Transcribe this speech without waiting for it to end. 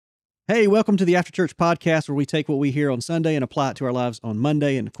Hey, welcome to the After Church podcast, where we take what we hear on Sunday and apply it to our lives on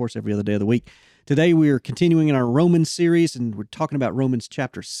Monday and, of course, every other day of the week. Today, we are continuing in our Romans series, and we're talking about Romans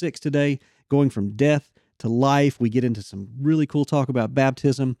chapter 6 today, going from death to life. We get into some really cool talk about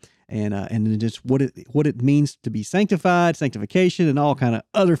baptism and just what it means to be sanctified, sanctification, and all kind of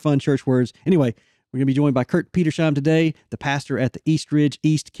other fun church words. Anyway, we're going to be joined by Petersheim today, the pastor at the Eastridge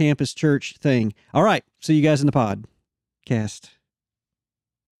East Campus Church thing. All right, see you guys in the podcast.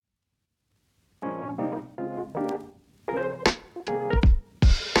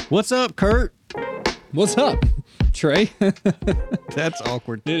 What's up, Kurt? What's up, Trey? That's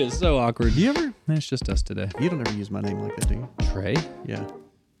awkward. It is so awkward. You ever? It's just us today. You don't ever use my name like that, do you? Trey? Yeah.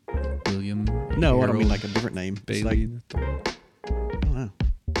 William? No, Harold, I don't mean like a different name. Bailey? Like, I don't know.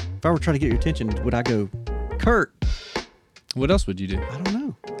 If I were trying to get your attention, would I go, Kurt? What else would you do? I don't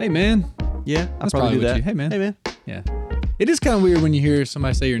know. Hey, man. Yeah, That's I'll probably do what that. Hey, man. Hey, man. Yeah. It is kind of weird when you hear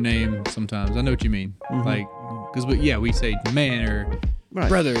somebody say your name sometimes. I know what you mean. Mhm. Like, because we say man or Right.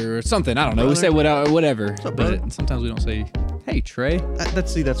 brother or something. I don't know. We Brother. say whatever. up, But brother? sometimes we don't say, hey, Trey.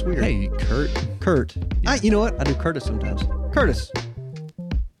 That's weird. Hey, Kurt. Kurt. Yeah. You know what? I do Curtis sometimes. Curtis.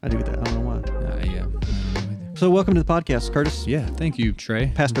 I do that. I don't know why. Yeah. I don't know either. So welcome to the podcast, Curtis. Yeah. Thank you,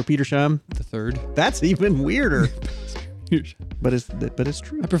 Trey. Pastor Petersheim. The third. That's even weirder. But it's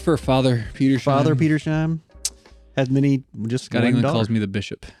true. I prefer Father Petersheim. Father Petersheim has many, just God one England daughter. calls me the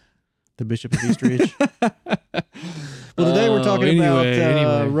bishop. The Bishop of Eastridge. Well, today we're talking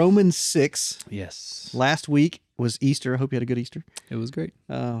about Romans 6. Yes. Last week was Easter. I hope you had a good Easter. It was great.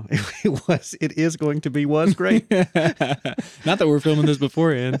 It is going to be was great. Not that we're filming this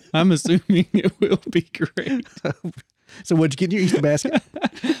beforehand. I'm assuming it will be great. So what'd you get in your Easter basket?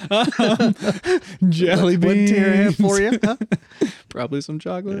 Jelly What did Tara have beans. for you? Huh? Probably some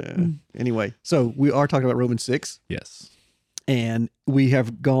chocolate. Yeah. Anyway, so we are talking about Romans 6, Yes. and we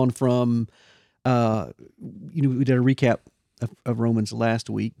have gone from, we did a recap of Romans last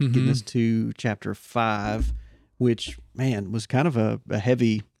week, getting us to chapter 5, which, man, was kind of a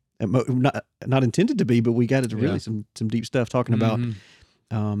heavy, not intended to be, but we got into really some deep stuff talking about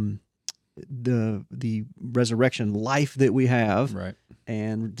the resurrection life that we have, Right.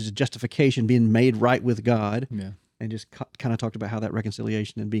 and the justification, being made right with God. Yeah. And just kind of talked about how that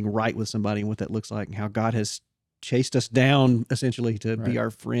reconciliation and being right with somebody and what that looks like, and how God has chased us down essentially to be our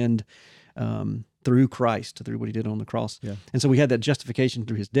friend through Christ, through what he did on the cross. Yeah. And so we had that justification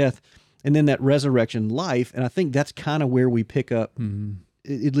through his death, and then that resurrection life. And I think that's kind of where we pick up,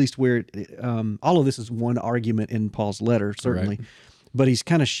 at least where all of this is one argument in Paul's letter, certainly. Right. But he's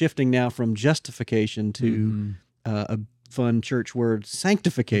kind of shifting now from justification to a fun church word,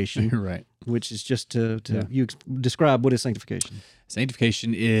 sanctification. Right. Which is just to you describe what is sanctification.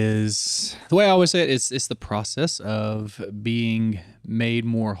 Sanctification is, the way I always say it, it's the process of being made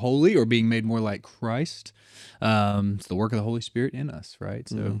more holy or being made more like Christ. It's the work of the Holy Spirit in us, right?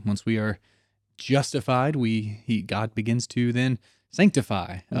 So once we are justified, God begins to then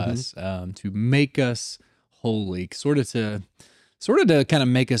sanctify us, to make us holy, sort of to kind of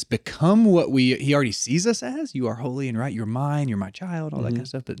make us become what he already sees us as. You are holy and right. You're mine. You're my child. All that kind of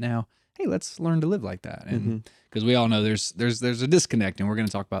stuff. But now, hey, let's learn to live like that. And because we all know there's a disconnect, and we're going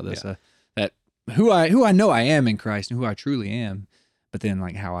to talk about this. That who I know I am in Christ and who I truly am, but then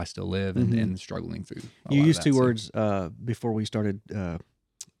like how I still live and struggling through. You used two words before we started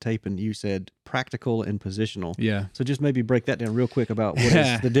taping. You said practical and positional. Yeah. So just maybe break that down real quick about what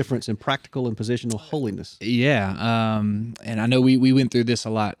is the difference in practical and positional holiness. Yeah. And I know we went through this a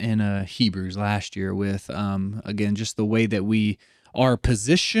lot in Hebrews last year with, again, just the way that we are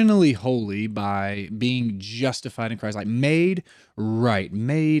positionally holy by being justified in Christ, like made right,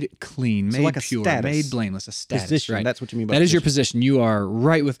 made clean, made like a pure, status. made blameless, a status, Position, right? that's what you mean by that is your position. position. You are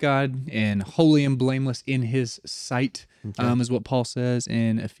right with God and holy and blameless in his sight, is what Paul says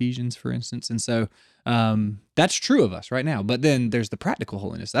in Ephesians, for instance. And so that's true of us right now. But then there's the practical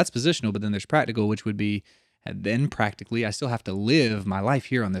holiness. That's positional, but then there's practical, which would be, and then practically, I still have to live my life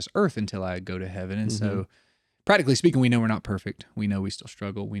here on this earth until I go to heaven. And so practically speaking, we know we're not perfect. We know we still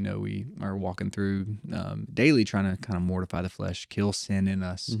struggle. We know we are walking through daily trying to kind of mortify the flesh, kill sin in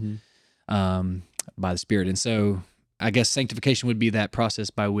us by the Spirit. And so I guess sanctification would be that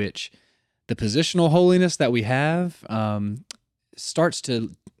process by which the positional holiness that we have starts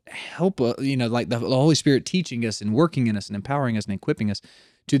to help, like the Holy Spirit teaching us and working in us and empowering us and equipping us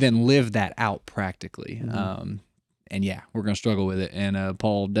to then live that out practically. And yeah, we're going to struggle with it. And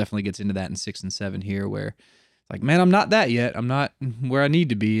Paul definitely gets into that in 6 and 7 here, where like, man, I'm not that yet. I'm not where I need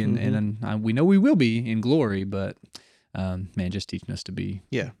to be. And we know we will be in glory, but man, just teaching us to be.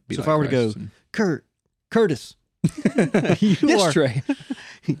 Yeah. Be So like if I were to Christ go, Curtis, Yes, Trey.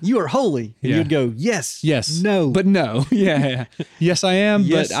 You are holy. And Yeah. you'd go, yes. Yes. No. But no. Yeah. Yes, I am,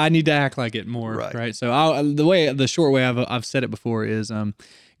 Yes. but I need to act like it more. Right. Right. So the short way I've said it before is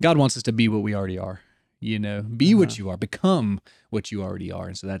God wants us to be what we already are. Be what you are, become what you already are.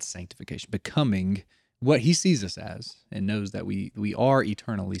 And so that's sanctification, becoming what he sees us as and knows that we are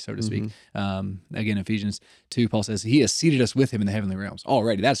eternally, so to speak. Again, Ephesians 2, Paul says he has seated us with him in the heavenly realms.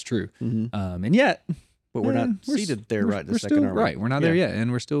 Already, that's true. And yet, but we're not seated there right this second, are we? Right, we're not there yet,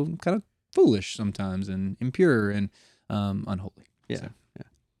 and we're still kind of foolish sometimes and impure and unholy. Yeah. So. Yeah.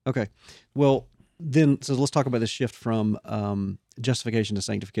 Okay. Well, then, so let's talk about the shift from justification to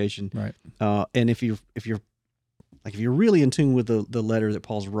sanctification. Right. And if you're really in tune with the letter that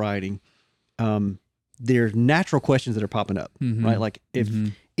Paul's writing, there's natural questions that are popping up, right? Like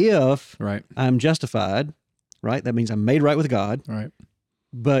if right. I'm justified, right, that means I'm made right with God, Right.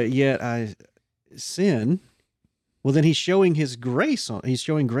 but yet I sin. Well, then he's showing his grace he's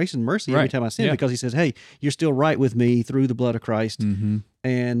showing grace and mercy every Right. time I sin, Yeah. because he says, "Hey, you're still right with me through the blood of Christ."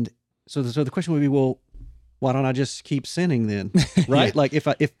 And so the question would be, well, why don't I just keep sinning then? Right? Yeah. Like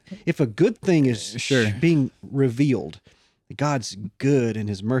if a good thing is Sure. being revealed, God's good and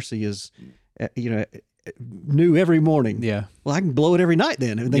his mercy is new every morning. Yeah. Well, I can blow it every night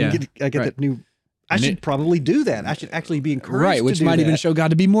then, and then I get Right. that new. I should probably do that. I should actually be encouraged. Right, which to do might even that. show God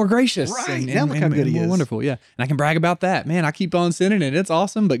to be more gracious. Right, And, now look how good he more is. wonderful, yeah. And I can brag about that. Man, I keep on sinning and it's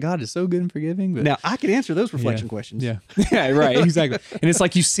awesome, but God is so good and forgiving. But Now I can answer those reflection questions. Yeah. Yeah, right, exactly. And it's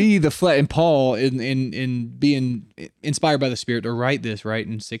like you see the flesh, and Paul in being inspired by the Spirit to write this, right,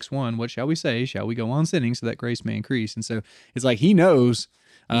 in 6:1, what shall we say? Shall we go on sinning so that grace may increase? And so it's like he knows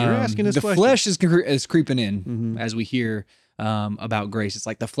You're asking this the question. flesh is creeping in as we hear about grace. It's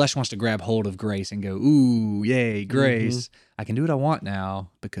like the flesh wants to grab hold of grace and go, ooh, yay, grace. I can do what I want now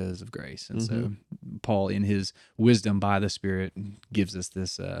because of grace. And so Paul, in his wisdom by the Spirit, gives us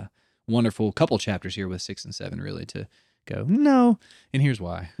this wonderful couple chapters here with 6 and 7 really to go, no, and here's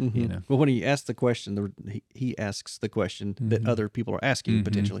why. Well, when he asks the question, he asks the question that other people are asking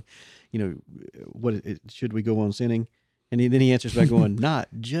potentially. What should we go on sinning? And then he answers by going, not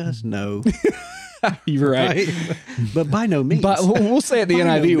just no. You're right. But by no means. But we'll say it the By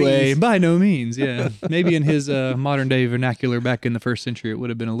no NIV way. means. By no means, yeah. Maybe in his modern day vernacular back in the first century, it would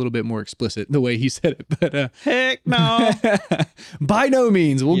have been a little bit more explicit the way he said it. But heck no. By no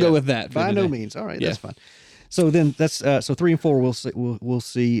means, we'll go with that. for By no today. means. All right, Yeah. that's fine. So then that's so 3 and 4. We'll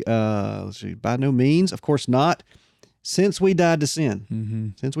see. Let's see. By no means, of course not. Since we died to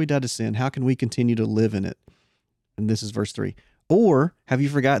sin, how can we continue to live in it? And this is verse 3. Or have you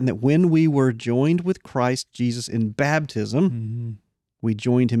forgotten that when we were joined with Christ Jesus in baptism, we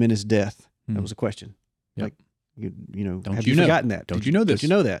joined him in his death? That was a question. Yep. Like, Don't have you you know? forgotten that? Don't you know this? Don't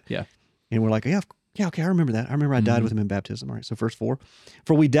you know that? Yeah. And we're like, yeah, okay, I remember that. I remember I died with him in baptism. All right, so verse 4.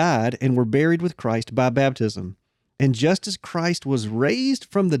 For we died and were buried with Christ by baptism. And just as Christ was raised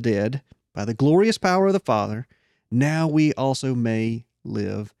from the dead by the glorious power of the Father, now we also may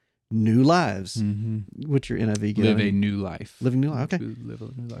live new lives. What's your NIV? Live a new life. Living new life. Okay. Live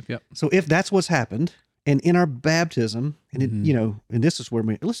a new life. Yep. So if that's what's happened, and in our baptism, and and this is where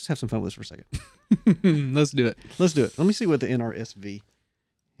let's just have some fun with this for a second. Let's do it. Let's do it. Let me see what the NRSV,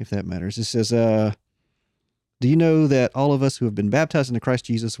 if that matters. It says, do you know that all of us who have been baptized into Christ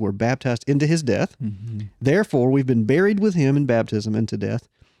Jesus were baptized into his death? Therefore, we've been buried with him in baptism into death,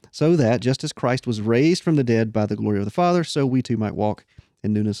 so that just as Christ was raised from the dead by the glory of the Father, so we too might walk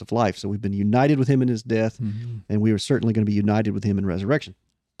in newness of life. So we've been united with him in his death, and we are certainly going to be united with him in resurrection.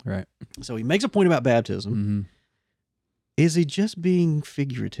 Right. So he makes a point about baptism. Is he just being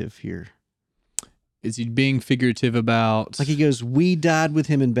figurative here? Is he being figurative about... Like he goes, we died with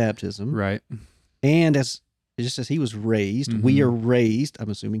him in baptism. Right. And as it just says he was raised, we are raised. I'm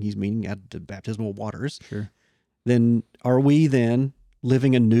assuming he's meaning at the baptismal waters. Sure. Then are we then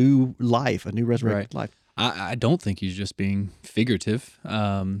living a new life, a new resurrected life? I don't think he's just being figurative.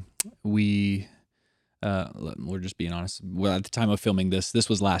 We're just being honest. Well, at the time of filming this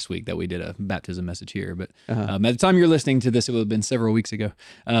was last week that we did a baptism message here. But at the time you're listening to this, it would have been several weeks ago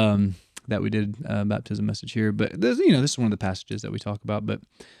that we did a baptism message here. But this is one of the passages that we talk about. But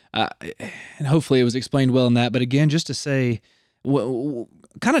and hopefully it was explained well in that. But again, just to say, kind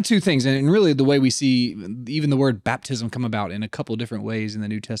of two things, and really the way we see even the word baptism come about in a couple different ways in the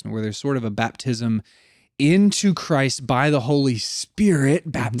New Testament, where there's sort of a baptism into Christ by the Holy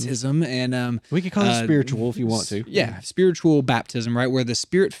Spirit baptism, and We could call it spiritual if you want to. Yeah, spiritual baptism, right, where the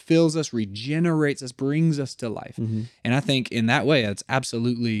Spirit fills us, regenerates us, brings us to life. And I think in that way, it's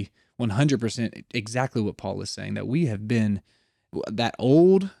absolutely 100% exactly what Paul is saying, that we have been that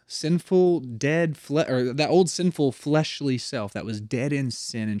old sinful that old sinful fleshly self that was dead in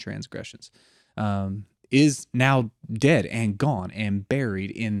sin and transgressions, is now dead and gone and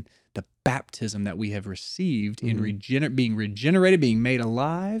buried in the baptism that we have received in being regenerated, being made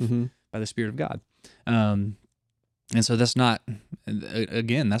alive by the Spirit of God. And so that's not,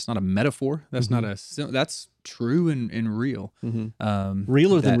 again, that's not a metaphor. That's not that's true and real.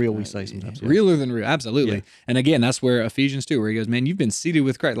 Realer than real, we say sometimes. Yeah. Realer than real, absolutely. Yeah. And again, that's where Ephesians 2, where he goes, man, you've been seated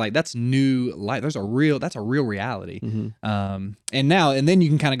with Christ. Like, that's new life. That's a real reality. And then you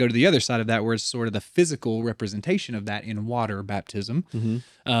can kind of go to the other side of that, where it's sort of the physical representation of that in water baptism.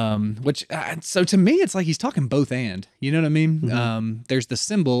 Which, so to me, it's like he's talking both and, you know what I mean? There's the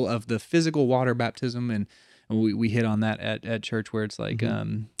symbol of the physical water baptism, and we hit on that at church, where it's like,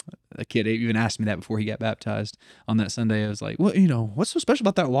 a kid even asked me that before he got baptized on that Sunday. I was like, well, what's so special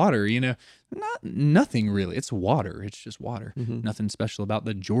about that water? Nothing really. It's water. It's just water. Nothing special about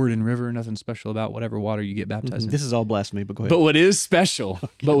the Jordan River. Nothing special about whatever water you get baptized in. This is all blasphemy, but go ahead. But what is special?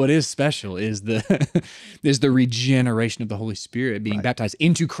 Is the regeneration of the Holy Spirit, being baptized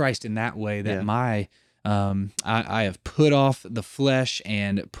into Christ in that way. That I have put off the flesh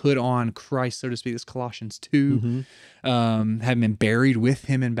and put on Christ, so to speak. This Colossians 2, having been buried with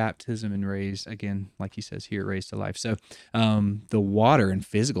him in baptism and raised, again, like he says here, raised to life. So the water and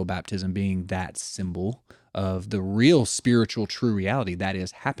physical baptism being that symbol of the real spiritual true reality that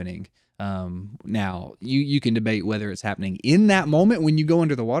is happening. Now, you can debate whether it's happening in that moment when you go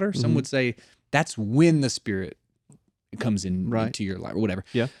under the water. Some would say that's when the Spirit comes into your life or whatever.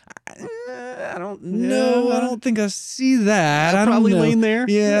 Yeah. I don't know. I don't think I see that. I'll probably lean there.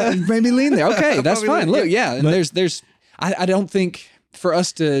 Yeah, maybe lean there. Okay, that's fine. Look, and there's I don't think for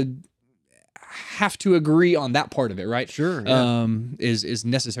us to have to agree on that part of it, right? Sure. Is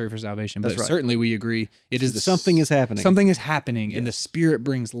necessary for salvation. That's But right. certainly we agree it is Something is happening. Something is happening, and the Spirit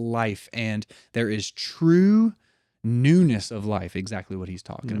brings life, and there is true newness of life, exactly what he's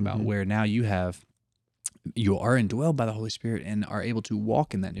talking about, where now you are indwelled by the Holy Spirit and are able to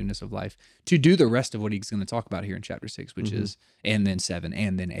walk in that newness of life to do the rest of what he's going to talk about here in chapter 6, which is, and then 7,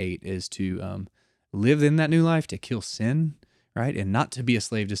 and then 8, is to live in that new life, to kill sin, right? And not to be a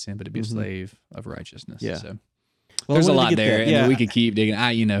slave to sin, but to be a slave of righteousness. Yeah. So Well, there's a I wanted lot to get there, that. and we could keep digging.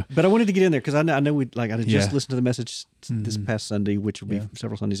 But I wanted to get in there because I know I had just listened to the message this Mhm. past Sunday, which will be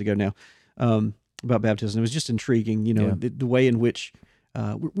several Sundays ago now, about baptism. It was just intriguing, the way in which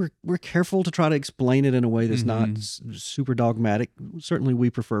we're careful to try to explain it in a way that's not super dogmatic. Certainly, we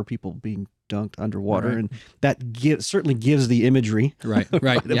prefer people being dunked underwater, Right. and that certainly gives the imagery, Right. of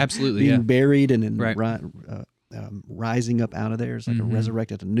Absolutely. being Yeah. buried and Right. rising up out of there. It's like a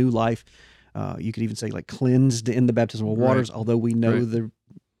resurrected, a new life. You could even say like cleansed in the baptismal waters, although we know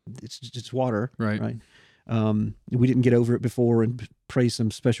it's just water, Right. We didn't get over it before and pray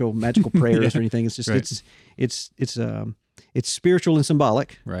some special magical prayers or anything. It's just it's spiritual and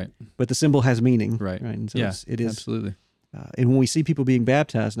symbolic, Right. but the symbol has meaning, Right. And so Yeah. it is Absolutely. and when we see people being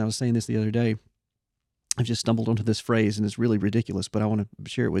baptized, and I was saying this the other day, I've just stumbled onto this phrase, and it's really ridiculous, but I want to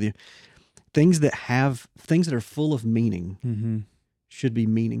share it with you. Things that are full of meaning should be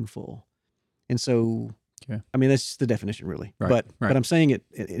meaningful. And so, I mean, that's just the definition, really. Right, But I'm saying it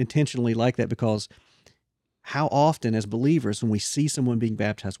intentionally like that because how often, as believers, when we see someone being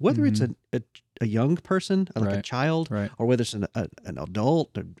baptized, whether it's a young person, like a child, or whether it's an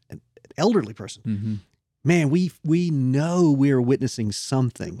adult, or an elderly person, man, we know we are witnessing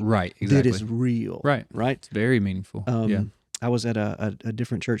something, Right. Exactly. that is real, Right. Right. It's very meaningful. I was at a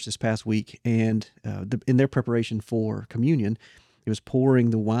different church this past week, and in their preparation for communion, it was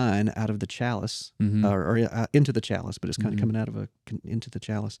pouring the wine out of the chalice, or into the chalice, but it's kind of coming out of into the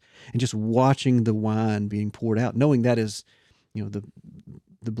chalice, and just watching the wine being poured out, knowing that is,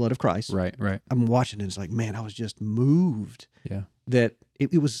 the blood of Christ. Right. I'm watching it. It's like, man, I was just moved. Yeah. That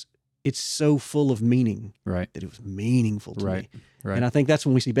it's so full of meaning. Right. That it was meaningful to me. Right. And I think that's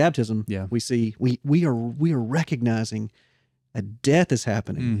when we see baptism. Yeah. We are recognizing a death is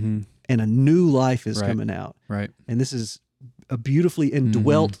happening and a new life is coming out. Right. And this is a beautifully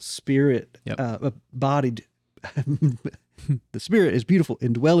indwelt spirit, bodied. The Spirit is beautiful,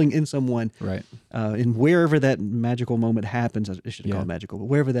 indwelling in someone. Right. And wherever that magical moment happens, I shouldn't call it magical, but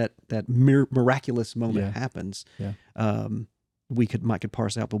wherever that miraculous moment happens, we could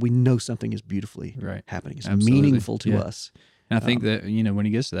parse out, but we know something is beautifully happening. It's meaningful to us. And I think that, when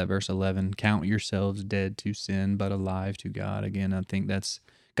he gets to that verse 11, count yourselves dead to sin, but alive to God. Again, I think that's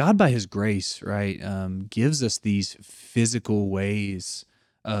God by his grace, right? Gives us these physical ways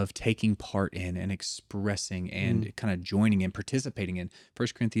of taking part in and expressing and kind of joining in, participating in. 1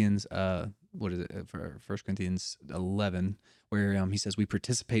 Corinthians, 1 Corinthians 11, where he says we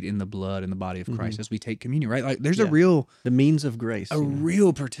participate in the blood and the body of Christ Mm-hmm. as we take communion, right? Like there's Yeah. The means of grace. a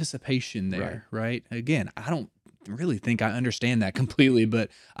real participation there, right? Again, I don't really think I understand that completely, but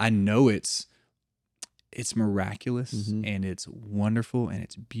I know it's miraculous Mm-hmm. and it's wonderful and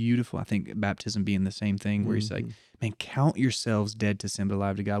it's beautiful. I think baptism being the same thing where he's like, man, count yourselves dead to sin but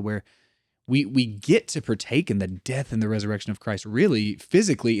alive to God, where we get to partake in the death and the resurrection of Christ really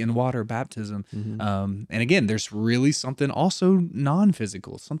physically in water baptism. Mm-hmm. And again, there's really something also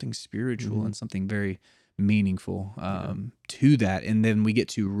non-physical, something spiritual Mm-hmm. and something very meaningful to that. And then we get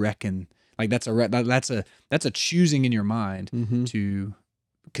to reckon, like that's a choosing in your mind Mm-hmm. to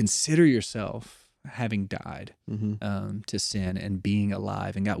consider yourself having died Mm-hmm. to sin and being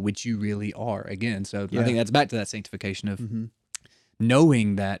alive and God, which you really are again. So Yeah. I think that's back to that sanctification of Mm-hmm.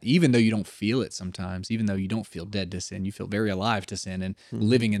 knowing that even though you don't feel it sometimes, even though you don't feel dead to sin, you feel very alive to sin and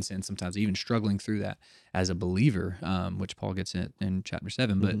living in sin sometimes, even struggling through that as a believer, which Paul gets in chapter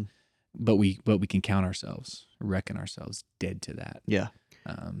 7. But we can count ourselves, reckon ourselves dead to that. Yeah.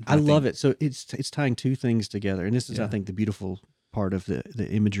 I love it. So it's tying two things together, and this is I think the beautiful part of the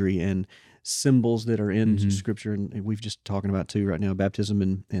imagery and symbols that are in Scripture, and we've just talking about too right now, baptism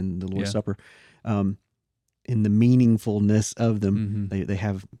and the Lord's Supper. In the meaningfulness of them, they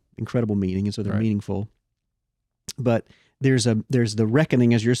have incredible meaning, and so they're meaningful. But there's the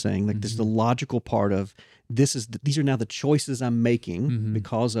reckoning, as you're saying, like there's the logical part of these are now the choices I'm making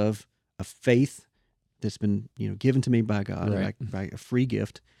because of a faith that's been given to me by God, by a free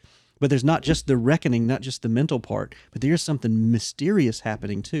gift. But there's not just the reckoning, not just the mental part, but there's something mysterious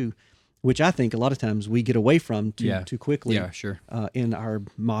happening too, which I think a lot of times we get away from too quickly. Yeah, sure. In our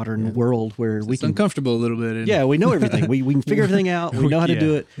modern world, where It's uncomfortable a little bit. We know everything. We can figure everything out. We know how to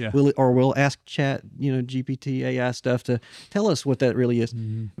do it. Yeah. We'll ask chat, GPT, AI stuff to tell us what that really is.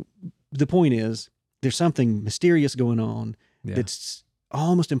 The point is, there's something mysterious going on that's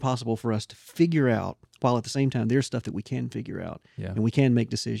almost impossible for us to figure out, while at the same time there's stuff that we can figure out, and we can make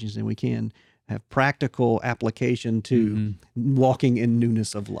decisions, and we can have practical application to walking in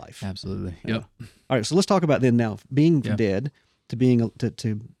newness of life. Absolutely. Yep. All right, so let's talk about then now being dead to being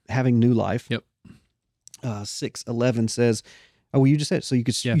to having new life. Yep. 6:11 says, you just said, so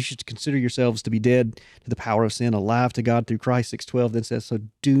you should consider yourselves to be dead to the power of sin, alive to God through Christ. 6:12 then says, so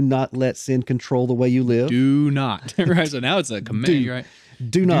do not let sin control the way you live. Do not. Right. So now it's a command, right?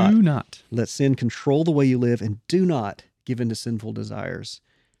 Do not let sin control the way you live, and do not give in to sinful desires.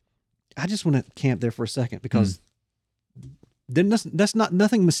 I just want to camp there for a second, because then that's not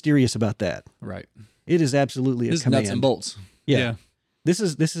nothing mysterious about that. Right. It is absolutely a This is command. nuts and bolts. Yeah. This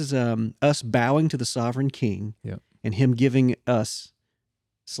is us bowing to the sovereign King, and Him giving us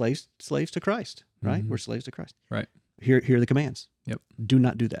slaves to Christ. Right. We're slaves to Christ. Right. Here are the commands. Yep. Do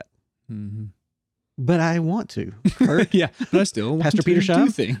not do that. But I want to. Kurt, but I still want Pastor to Petersheim,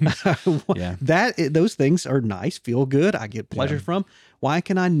 do things. Those things are nice, feel good. I get pleasure from. Why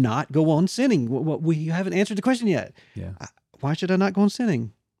can I not go on sinning? We haven't answered the question yet. Yeah. Why should I not go on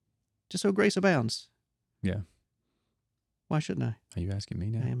sinning? Just so grace abounds. Yeah. Why shouldn't I? Are you asking me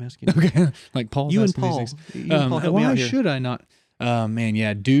now? I am asking you. Okay. Like Paul's You and asking these Paul. things. You and Paul, help me why out here. should I not? Man,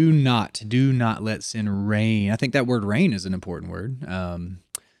 yeah. Do not let sin reign. I think that word reign is an important word.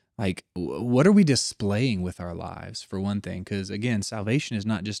 Like, what are we displaying with our lives, for one thing? Because, again, salvation is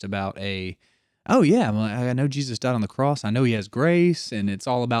not just about I know Jesus died on the cross. I know He has grace, and it's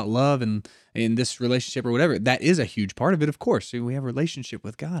all about love and in this relationship or whatever. That is a huge part of it, of course. We have a relationship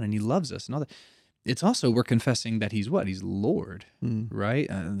with God, and He loves us and all that. It's also, we're confessing that He's what? He's Lord, right?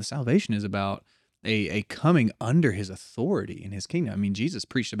 The salvation is about a coming under His authority in His kingdom. I mean, Jesus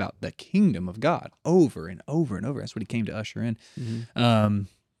preached about the kingdom of God over and over and over. That's what He came to usher in.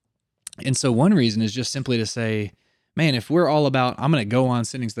 And so one reason is just simply to say, man, if we're all about, I'm going to go on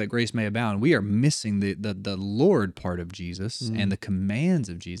sinning so that grace may abound, we are missing the Lord part of Jesus and the commands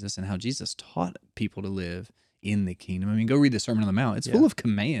of Jesus and how Jesus taught people to live in the kingdom. I mean, go read the Sermon on the Mount. It's full of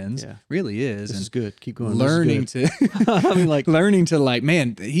commands, really is. This is good. Keep going. Learning to, I mean, learning to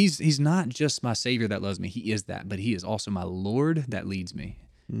man, he's not just my Savior that loves me. He is that, but He is also my Lord that leads me.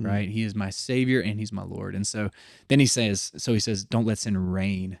 Right? He is my Savior and He's my Lord. And so then He says, don't let sin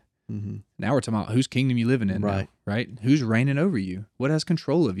reign. Now we're talking about whose kingdom you living in, right? Now, right? Who's reigning over you? What has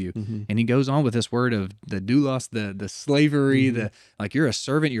control of you? And he goes on with this word of the doulos, the slavery, like you're a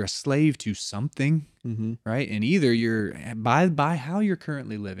servant, you're a slave to something, right? And either you're by how you're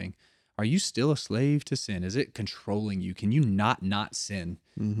currently living, are you still a slave to sin? Is it controlling you? Can you not sin,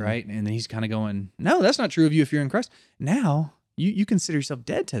 right? And then he's kind of going, no, that's not true of you if you're in Christ. Now you consider yourself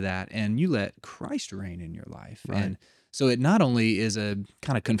dead to that, and you let Christ reign in your life, right. and So it not only is a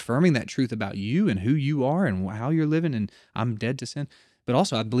kind of confirming that truth about you and who you are and how you're living, and I'm dead to sin, but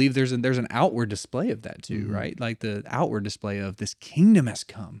also I believe there's an outward display of that too, right? Like the outward display of this kingdom has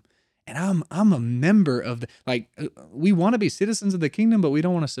come. And I'm a member of we want to be citizens of the kingdom, but we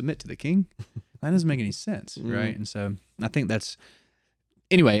don't want to submit to the king. That doesn't make any sense, right? And so I think that's,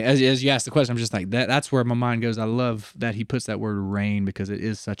 anyway, as you asked the question, I'm just like, that's where my mind goes. I love that he puts that word reign, because it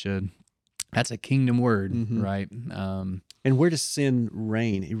is that's a kingdom word, right? And where does sin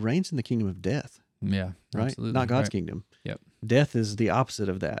reign? It reigns in the kingdom of death, Yeah, right? absolutely. Not God's Right. kingdom. Yep. Death is the opposite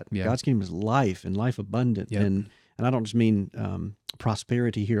of that. Yeah. God's kingdom is life and life abundant. Yep. And I don't just mean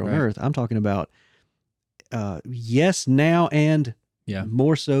prosperity here on Right. earth. I'm talking about yes, now, and Yeah.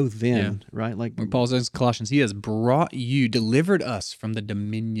 more so then, right? Like Where Paul says in Colossians, he has delivered us from the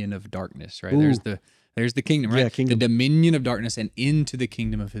dominion of darkness, right? Ooh. There's the kingdom, right? Yeah, kingdom. The dominion of darkness and into the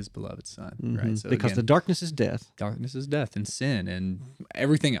kingdom of his beloved Son, right? So because again, the darkness is death. darkness is death and sin and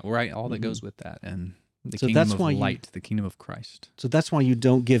everything, right? All that goes with that. And the So kingdom that's of why light, the kingdom of Christ. So that's why you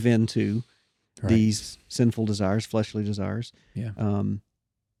don't give in to Right. these sinful desires, fleshly desires. Yeah.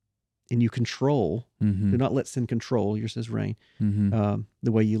 And you control. Mm-hmm. Do not let sin control. Yours says reign. Mm-hmm.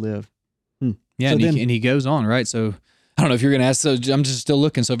 The way you live. Yeah, So and he goes on, right? So I don't know if you're going to ask. So I'm just still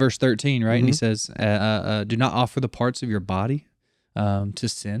looking. So verse 13, right? And he says, "Do not offer the parts of your body to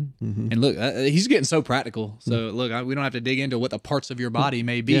sin." And look, he's getting so practical. So look, we don't have to dig into what the parts of your body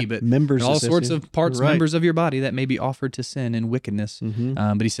may be, but members, all it says sorts here. of parts, Right. members of your body that may be offered to sin and wickedness.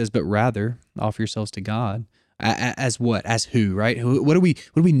 But he says, "But rather offer yourselves to God." As what? As who? Right? What do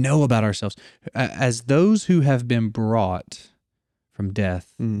we know about ourselves? As those who have been brought from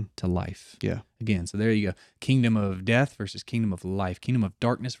death to life. Yeah. Again, so there you go. Kingdom of death versus kingdom of life. Kingdom of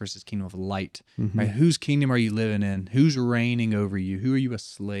darkness versus kingdom of light. Right? Whose kingdom are you living in? Who's reigning over you? Who are you a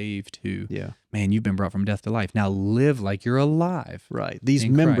slave to? Yeah. Man, you've been brought from death to life. Now live like you're alive. Right. These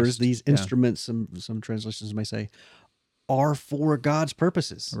in members, Christ. these Yeah. instruments, some translations may say, are for God's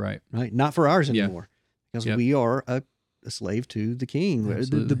purposes. Right. Right. Not for ours Yeah. anymore. Because Yep. we are a slave to the king, the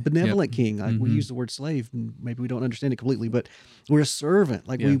Absolutely. benevolent Yep. king. Like we use the word slave, and maybe we don't understand it completely, but we're a servant.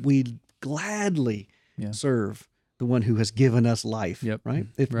 Like Yeah. we gladly Yeah. serve the one who has given us life. Yep. Right.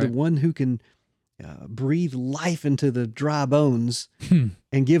 If the Right. one who can breathe life into the dry bones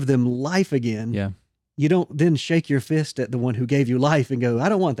and give them life again, Yeah. you don't then shake your fist at the one who gave you life and go, I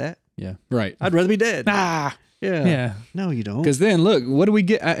don't want that. Yeah. Right. I'd rather be dead. Ah. Yeah. Yeah. No, you don't. Because then, look, what do we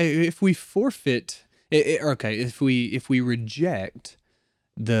get if we forfeit? If we reject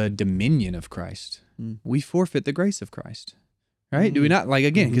the dominion of Christ, we forfeit the grace of Christ, right? Do we not? Like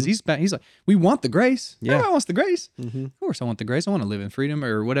again, because he's like, we want the grace. Yeah. Everyone wants the grace. Mhm. Of course, I want the grace. I want to live in freedom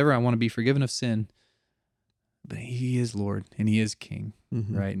or whatever. I want to be forgiven of sin. But He is Lord and He is King,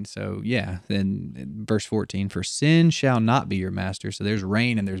 right? And so, yeah. Then verse 14: "For sin shall not be your master." So there's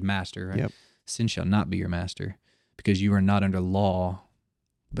reign and there's master, right? Yep. Sin shall not be your master, because you are not under law,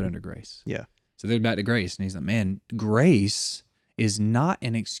 but under grace. Yeah. So they're back to grace. And he's like, man, grace is not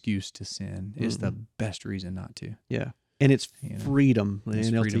an excuse to sin. It's the best reason not to. Yeah. And it's You know, freedom. The it's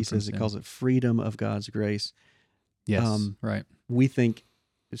NLT freedom from says it sin. calls it freedom of God's grace. Yes, right. We think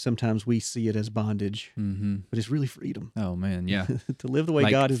sometimes we see it as bondage, Mm-hmm. but it's really freedom. Oh, man, yeah. To live the way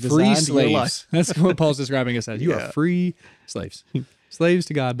Like God has free designed your life. slaves. That's what Paul's describing us as. You Yeah. are free slaves. Slaves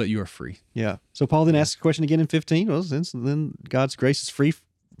to God, but you are free. Yeah. So Paul then asks the question again in 15. Well, since then God's grace is free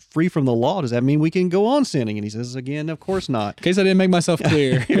from the law, does that mean we can go on sinning? And he says again, of course not. In case I didn't make myself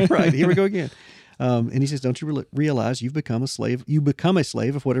clear. Right. Here we go again. And he says, don't you realize you've become a slave? You become a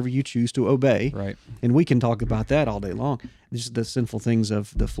slave of whatever you choose to obey. Right. And we can talk about that all day long. Just the sinful things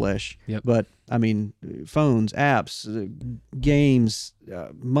of the flesh. Yep. But I mean, phones, apps, games,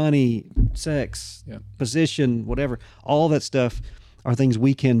 money, sex, Yep. position, whatever, all that stuff are things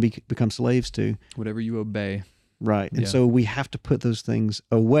we can become slaves to. Whatever you obey. Right. And Yeah. so we have to put those things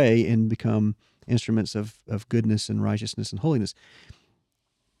away and become instruments of goodness and righteousness and holiness.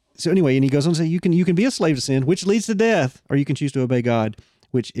 So anyway, and he goes on to say, you can be a slave to sin, which leads to death, or you can choose to obey God,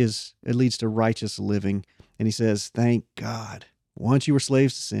 it leads to righteous living. And he says, thank God. Once you were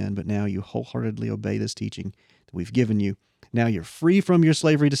slaves to sin, but now you wholeheartedly obey this teaching that we've given you. Now you're free from your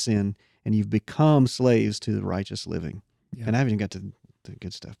slavery to sin, and you've become slaves to the righteous living. Yeah. And I haven't even got to the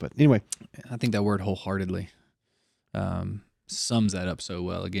good stuff. But anyway. I think that word wholeheartedly sums that up so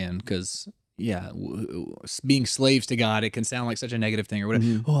well again, because being slaves to God, it can sound like such a negative thing or whatever.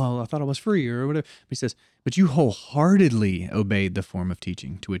 Mhm. Oh, I thought I was free or whatever. But he says, but you wholeheartedly obeyed the form of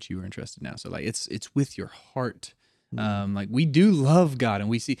teaching to which you were interested now. So like it's with your heart Like we do love God, and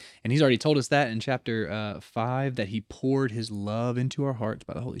we see, and He's already told us that in chapter 5 that He poured His love into our hearts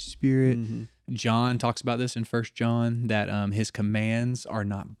by the Holy Spirit. John talks about this in 1 John that His commands are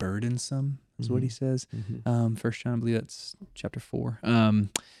not burdensome. Is what he says. 1 John, I believe that's chapter 4.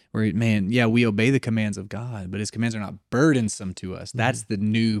 Where we obey the commands of God, but His commands are not burdensome to us. That's the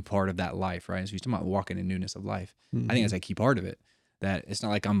new part of that life, right? So he's talking about walking in newness of life. I think that's a key part of it. That it's not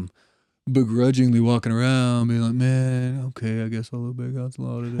like I'm begrudgingly walking around being like, man, okay, I guess I'll obey God's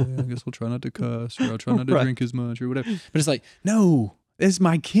law today. I guess I'll try not to cuss, or I'll try not to drink as much, or whatever. But it's like, no, it's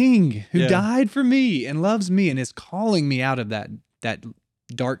my King who died for me and loves me and is calling me out of that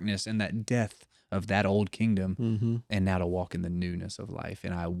darkness and that death of that old kingdom, and now to walk in the newness of life.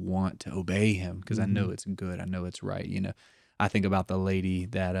 And I want to obey Him because I know it's good. I know it's right. You know, I think about the lady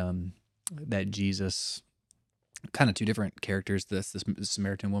that Jesus, kind of two different characters, this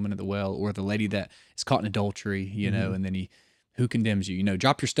Samaritan woman at the well, or the lady that is caught in adultery, you know, and then who condemns you? You know,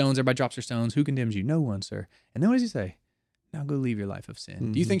 drop your stones. Everybody drops their stones. Who condemns you? No one, sir. And then what does He say? Now go live your life of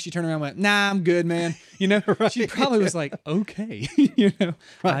sin. Do you think she turned around and went, nah, I'm good, man? You know, she probably was like, okay, you know,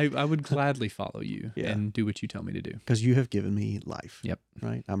 I would gladly follow you and do what you tell me to do. Because you have given me life. Yep.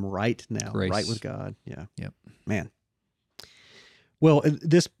 Right? I'm right now, Grace. right with God. Yeah. Yep. Man. Well,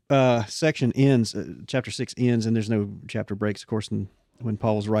 this section ends, chapter 6 ends, and there's no chapter breaks, of course, when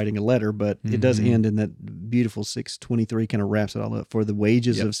Paul's writing a letter, but it does end in that beautiful 6:23, kind of wraps it all up. For the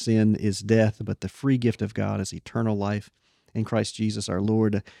wages of sin is death, but the free gift of God is eternal life in Christ Jesus our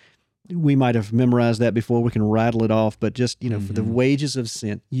Lord. We might have memorized that before. We can rattle it off, but just, you know, for the wages of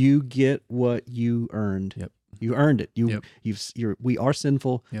sin, you get what you earned. Yep. You earned it. We are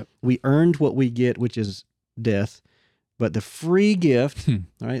sinful. Yep. We earned what we get, which is death. But the free gift,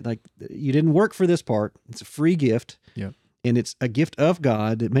 right? Like, you didn't work for this part. It's a free gift. Yep. And it's a gift of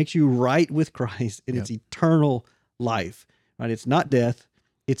God that makes you right with Christ, and it's eternal life, right? It's not death.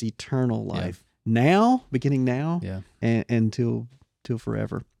 It's eternal life. Now, beginning now, and until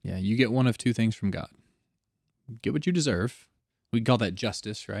forever. Yeah, you get one of two things from God. Get what you deserve. We call that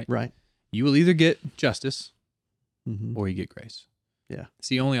justice, right? Right. You will either get justice or you get grace. Yeah. It's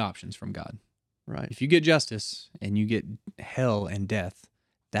the only options from God. Right. If you get justice and you get hell and death,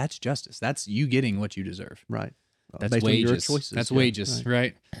 that's justice. That's you getting what you deserve. Right. That's based wages. on your choices. That's wages,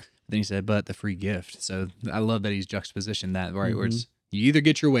 right? Then he said, but the free gift. So I love that he's juxtapositioned that, right? Where it's, you either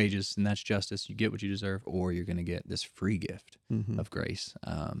get your wages, and that's justice, you get what you deserve, or you're going to get this free gift of grace,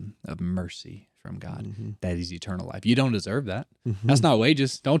 of mercy from God. That is eternal life. You don't deserve that. That's not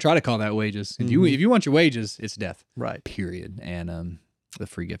wages. Don't try to call that wages. If you want your wages, it's death. Right. Period. And the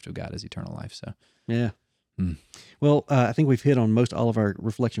free gift of God is eternal life. So yeah. Well, I think we've hit on most all of our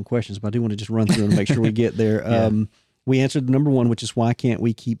reflection questions, but I do want to just run through and make sure we get there. We answered number one, which is why can't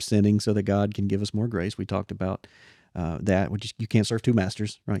we keep sinning so that God can give us more grace? We talked about that, which is you can't serve two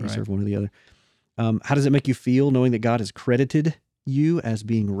masters, right? You serve one or the other. How does it make you feel knowing that God has credited you as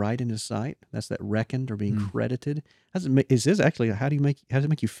being right in His sight? That's that reckoned or being credited. It says actually, how does it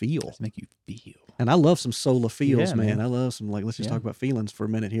make you feel? How does it make you feel? And I love some sola feels, Yeah, man. man. I love some, like, let's just talk about feelings for a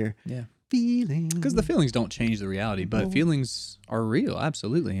minute here. Yeah. Feelings. Because the feelings don't change the reality, but feelings are real,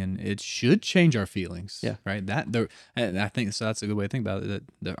 absolutely, and it should change our feelings. Yeah, right. And I think so. That's a good way to think about it.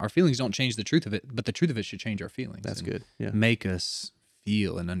 That our feelings don't change the truth of it, but the truth of it should change our feelings. That's good. Yeah, make us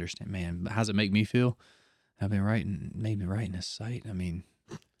feel and understand. Man, how does it make me feel? I've been made me right in His sight. I mean,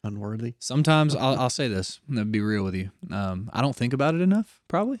 unworthy. Sometimes I'll say this. I'll be real with you. I don't think about it enough.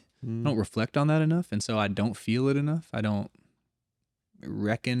 Probably I don't reflect on that enough, and so I don't feel it enough. I don't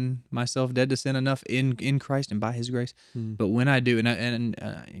reckon myself dead to sin enough in Christ and by His grace. But when I do, and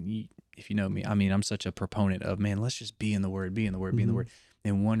if you know me, I mean, I'm such a proponent of, man, let's just be in the Word, be in the Word, be in the Word.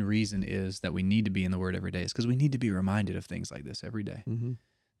 And one reason is that we need to be in the Word every day is because we need to be reminded of things like this every day.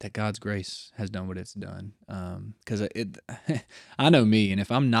 That God's grace has done what it's done. Because I know me, and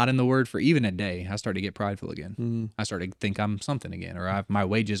if I'm not in the Word for even a day, I start to get prideful again. I start to think I'm something again, or my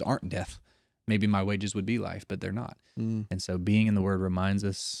wages aren't death. Maybe my wages would be life, but they're not. And so being in the Word reminds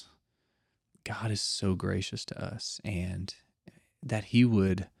us God is so gracious to us, and that He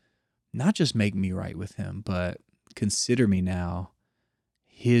would not just make me right with Him, but consider me now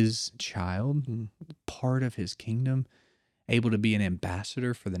His child, part of His kingdom, able to be an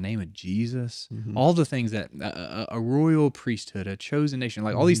ambassador for the name of Jesus. All the things that a royal priesthood, a chosen nation,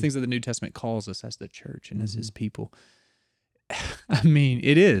 like all these things that the New Testament calls us as the church and as His people. I mean,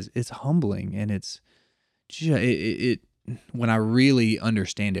 it's humbling, and it's when I really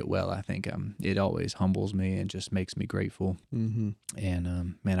understand it well, I think it always humbles me and just makes me grateful. And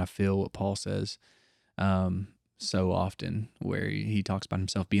man, I feel what Paul says so often, where he talks about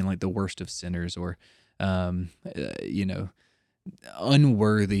himself being like the worst of sinners, or you know,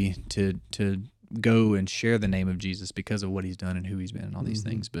 unworthy to go and share the name of Jesus because of what he's done and who he's been and all these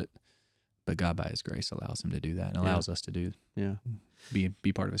things. But God, by his grace, allows him to do that and allows us to do,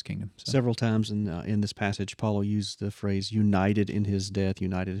 be part of his kingdom. So. Several times in this passage, Paul used the phrase "united in his death,"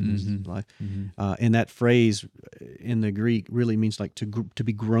 united in his life, and that phrase in the Greek really means like to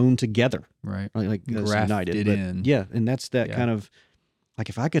be grown together, right? Like grafted united, in. Yeah, and that's that kind of like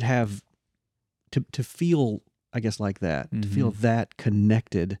if I could have to feel, I guess, like that, to feel that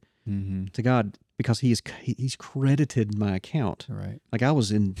connected to God because he's credited my account, right? Like I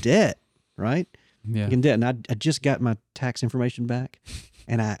was in debt. Right? Yeah. Like in debt. And I just got my tax information back.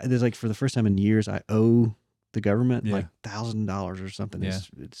 And there's like for the first time in years, I owe the government like $1,000 or something. Yeah.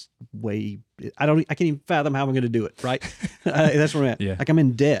 It's way, I can't even fathom how I'm going to do it. Right? That's where I'm at. Yeah. Like I'm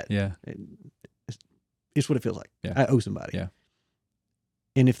in debt. Yeah. It's what it feels like. Yeah. I owe somebody. Yeah.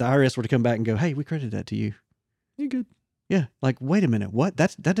 And if the IRS were to come back and go, hey, we credited that to you. You're good. Yeah. Like, wait a minute. What?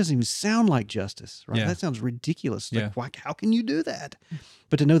 That doesn't even sound like justice, right? Yeah. That sounds ridiculous. Like, Yeah. how can you do that?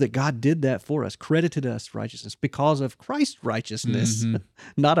 But to know that God did that for us, credited us righteousness because of Christ's righteousness,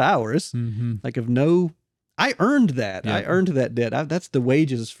 not ours. Like I earned that. Yeah. I earned that debt. That's the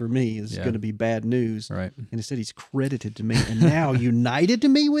wages for me is going to be bad news. Right. And instead he's credited to me and now united to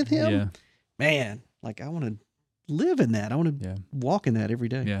me with him. Yeah. Man, like I want to live in that. I want to walk in that every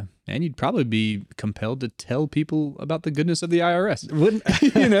day. Yeah. And you'd probably be compelled to tell people about the goodness of the IRS.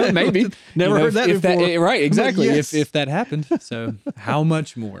 Wouldn't maybe. Never heard that before. Right, exactly. Yes. If that happened. So how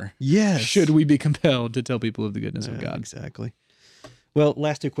much more should we be compelled to tell people of the goodness of God? Exactly. Well,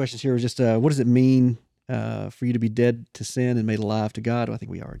 last two questions here is just what does it mean for you to be dead to sin and made alive to God? Well, I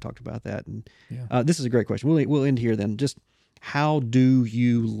think we already talked about that. And this is a great question. We'll end here then. Just how do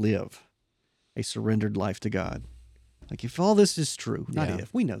you live a surrendered life to God? Like if all this is true, not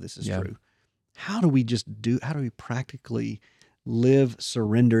if, we know this is true. How do we practically live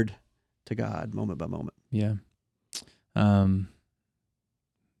surrendered to God moment by moment? Yeah.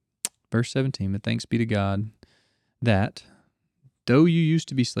 Verse 17, but thanks be to God that though you used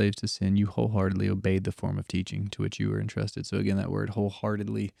to be slaves to sin, you wholeheartedly obeyed the form of teaching to which you were entrusted. So again, that word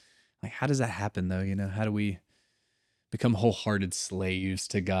wholeheartedly, like how does that happen though? How do we become wholehearted slaves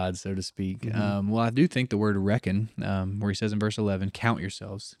to God, so to speak? Well, I do think the word reckon, where he says in verse 11, count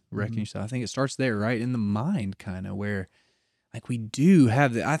yourselves, reckon yourself. I think it starts there, right? In the mind kind of where like we do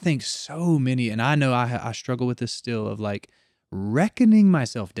have I think so many, and I know I struggle with this still of like reckoning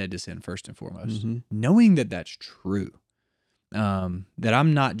myself dead to sin first and foremost, knowing that that's true. That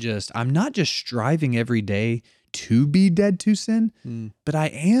I'm not just striving every day to be dead to sin, but I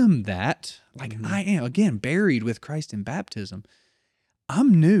am that. Like I am again buried with Christ in baptism.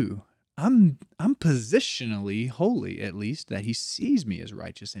 I'm new. I'm positionally holy, at least that He sees me as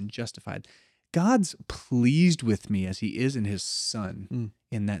righteous and justified. God's pleased with me as He is in His Son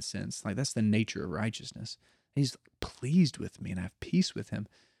in that sense. Like that's the nature of righteousness. He's pleased with me and I have peace with Him.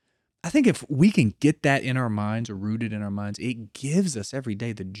 I think if we can get that in our minds or rooted in our minds, it gives us every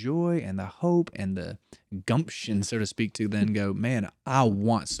day the joy and the hope and the gumption, so to speak, to then go, man, I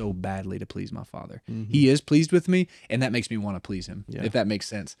want so badly to please my Father. He is pleased with me, and that makes me want to please Him, if that makes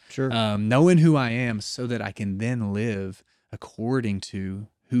sense. Sure. Knowing who I am so that I can then live according to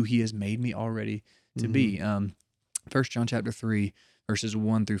who He has made me already to be. 1 John chapter 3, verses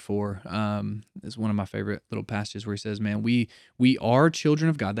 1 through 4 is one of my favorite little passages where he says, man, we are children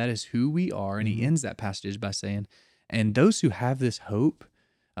of God. That is who we are. And he ends that passage by saying, and those who have this hope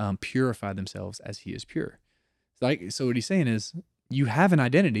purify themselves as He is pure. So what he's saying is, you have an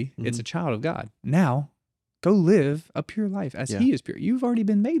identity. It's a child of God. Now, go live a pure life as He is pure. You've already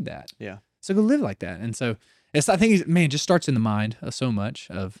been made that. Yeah. So go live like that. And so I think it just starts in the mind so much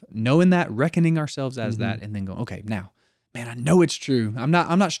of knowing that, reckoning ourselves as that, and then going, okay, now, man, I know it's true. I'm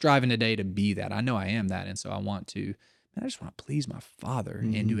not striving today to be that. I know I am that. And so I just want to please my Father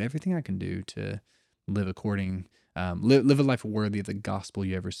and do everything I can do to live according, live a life worthy of the gospel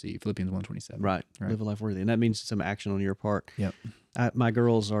you have received. Philippians 1:27. Right. Live a life worthy. And that means some action on your part. Yep. My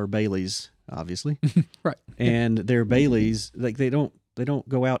girls are Baileys, obviously. Right. And they're Baileys. Like they don't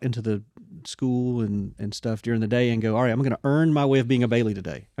go out into the school and stuff during the day and go, all right, I'm going to earn my way of being a Bailey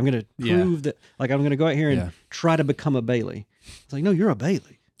today. I'm going to prove that, like, I'm going to go out here and try to become a Bailey. It's like, no, you're a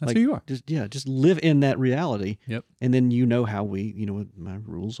Bailey. That's like, who you are. Just live in that reality. Yep. And then you know how what my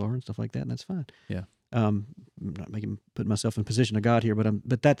rules are and stuff like that, and that's fine. Yeah. I'm not putting myself in position of God here,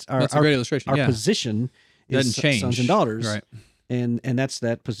 but that's a great illustration. Our position is doesn't change. Sons and daughters. Right. And that's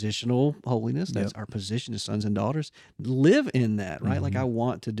that positional holiness. That's our position as sons and daughters. Live in that, right? Like I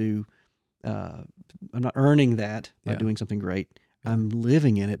want to do, I'm not earning that by doing something great. I'm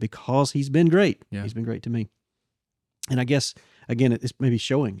living in it because he's been great. Yeah. He's been great to me. And I guess, again, it's maybe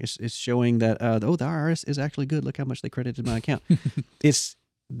showing. It's showing that, the IRS is actually good. Look how much they credited my account. It's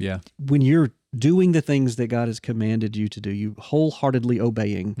when you're doing the things that God has commanded you to do, you wholeheartedly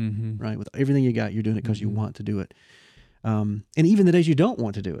obeying, right? With everything you got, you're doing it because you want to do it. And even the days you don't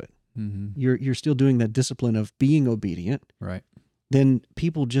want to do it, you're still doing that discipline of being obedient. Right. Then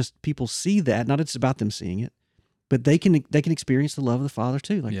people see that, not it's about them seeing it, but they can experience the love of the Father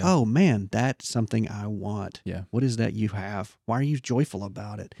too. Like, oh man, that's something I want. Yeah. What is that you have? Why are you joyful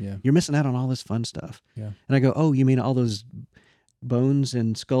about it? Yeah. You're missing out on all this fun stuff. Yeah. And I go, oh, you mean all those bones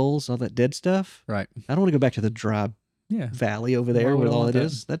and skulls, all that dead stuff? Right. I don't want to go back to the dry valley over there with all it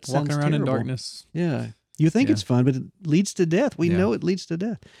is. That sounds walking around terrible. in darkness. Yeah. You think it's fun, but it leads to death. We know it leads to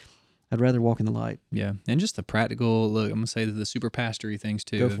death. I'd rather walk in the light. Yeah. And just the practical, look, I'm going to say the super pastory things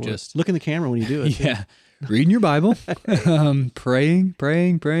too. Go of for just it. Look in the camera when you do it. Yeah. Reading your Bible, praying.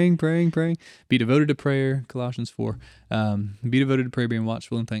 Be devoted to prayer, Colossians 4. Be devoted to prayer, being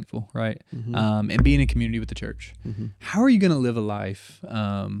watchful and thankful, right? And being in community with the church. How are you going to live a life?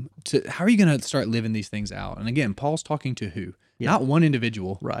 How are you going to start living these things out? And again, Paul's talking to who? Not one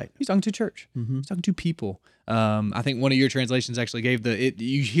individual. Right. He's talking to church. He's talking to people. I think one of your translations actually gave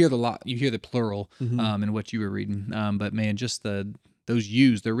you hear the plural in what you were reading. But man, just those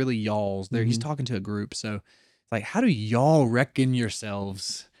yous, they're really y'alls. He's talking to a group. So like, how do y'all reckon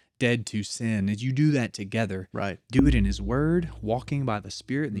yourselves dead to sin? As you do that together, right? Do it in his word, walking by the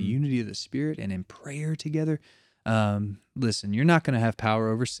Spirit, in the unity of the Spirit, and in prayer together. Listen, you're not going to have power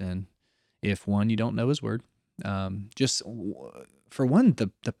over sin if, one, you don't know his word. Just for one,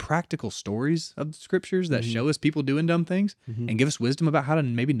 the practical stories of the scriptures that show us people doing dumb things and give us wisdom about how to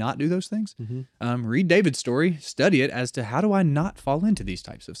maybe not do those things. Read David's story, study it as to how do I not fall into these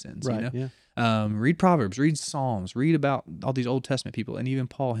types of sins. Right. You know? Read Proverbs, read Psalms, read about all these Old Testament people and even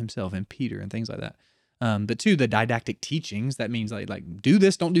Paul himself and Peter and things like that. But two, the didactic teachings, that means like do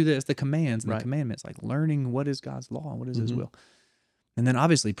this, don't do this, the commands and the commandments, like learning what is God's law and what is his will. And then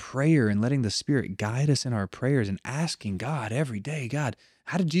obviously prayer and letting the Spirit guide us in our prayers and asking God every day, God,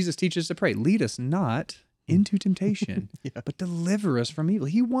 how did Jesus teach us to pray? Lead us not into temptation, but deliver us from evil.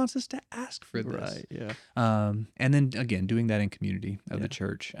 He wants us to ask for this. Right, yeah. And then again, doing that in community of the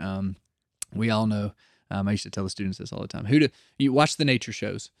church. We all know, I used to tell the students this all the time. You watch the nature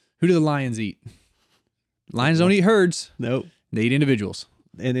shows. Who do the lions eat? Lions don't eat herds. Nope. They eat individuals.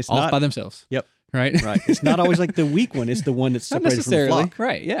 And it's all not by themselves. Yep. Right? It's not always like the weak one. It's the one that's Not separated from the necessarily. flock.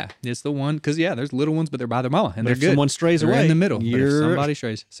 Right, yeah. It's the one, because, there's little ones, but they're by their mama, and But they're if good. someone strays They're away, in the middle. But if you're- somebody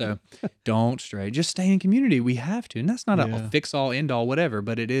strays. So don't stray. Just stay in community. We have to. And that's not a fix-all, end-all, whatever,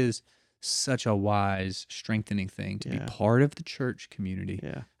 but it is such a wise, strengthening thing to be part of the church community.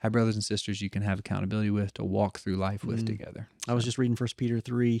 Yeah. Have brothers and sisters you can have accountability with, to walk through life with together. I was just reading 1 Peter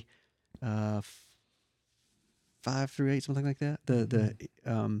 3, 5 through 8, something like that.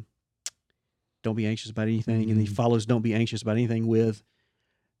 The don't be anxious about anything, and he follows don't be anxious about anything with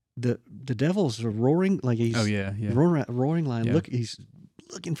the devil's roaring, like he's roaring lion. Yeah. Look, he's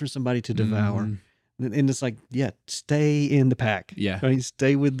looking for somebody to devour. And it's like, stay in the pack. Yeah. Right?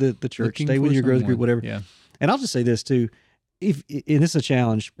 Stay with the church, Looking stay with for your growth someone. group, whatever. Yeah. And I'll just say this too, and it's a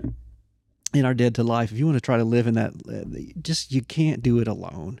challenge in our dead to life. If you want to try to live in that, you can't do it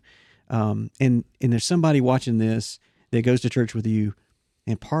alone. And there's somebody watching this that goes to church with you,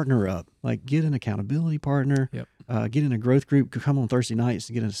 and partner up. Like, get an accountability partner. Yep. Get in a growth group. Come on Thursday nights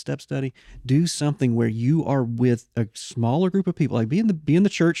and get in a step study. Do something where you are with a smaller group of people. Like, be in the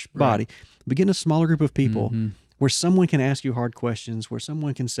church body, but get in a smaller group of people where someone can ask you hard questions, where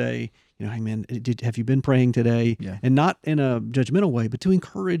someone can say, hey man, have you been praying today? Yeah. And not in a judgmental way, but to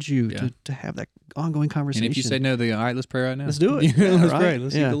encourage you to have that ongoing conversation. And if you say no, all right, let's pray right now. Let's do it. Let's pray.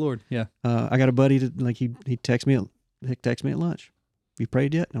 Let's seek the Lord. Yeah. I got a buddy that he texts me at lunch. Have you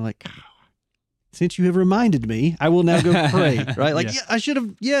prayed yet? And I'm like, since you have reminded me, I will now go pray. Right? Like, I should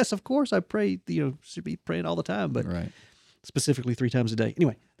have. Yes, of course, I pray. Should be praying all the time, but specifically 3 times a day.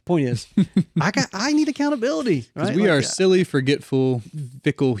 Anyway, the point is, I need accountability. Because right? we are silly, forgetful,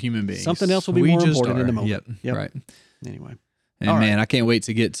 fickle human beings. Something else will be more important in the moment. Yep. Right. Anyway, and man, I can't wait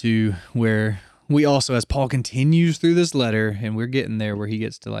to get to where we also, as Paul continues through this letter, and we're getting there, where he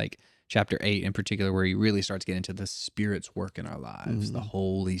gets to like chapter 8 in particular, where he really starts getting into the Spirit's work in our lives, the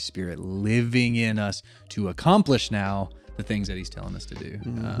Holy Spirit living in us to accomplish now the things that he's telling us to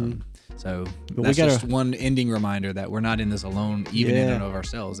do. So but that's just one ending reminder that we're not in this alone, even in and of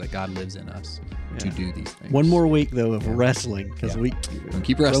ourselves, that God lives in us to do these things. One more week, though, of wrestling, because we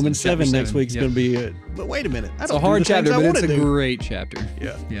keep wrestling. Romans 7 next week's going to be, but wait a minute. It's a hard chapter, but it's a great chapter.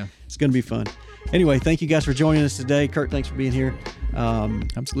 Yeah. It's going to be fun. Anyway, thank you guys for joining us today. Kurt, thanks for being here.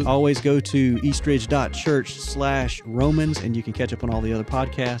 Absolutely. Always go to Eastridge.Church/Romans, and you can catch up on all the other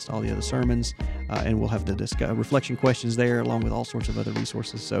podcasts, all the other sermons, and we'll have the reflection questions there, along with all sorts of other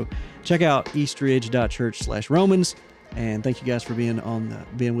resources. So check out Eastridge.Church/Romans, and thank you guys for being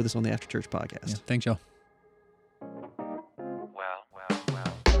with us on the After Church podcast. Yeah, thanks, y'all.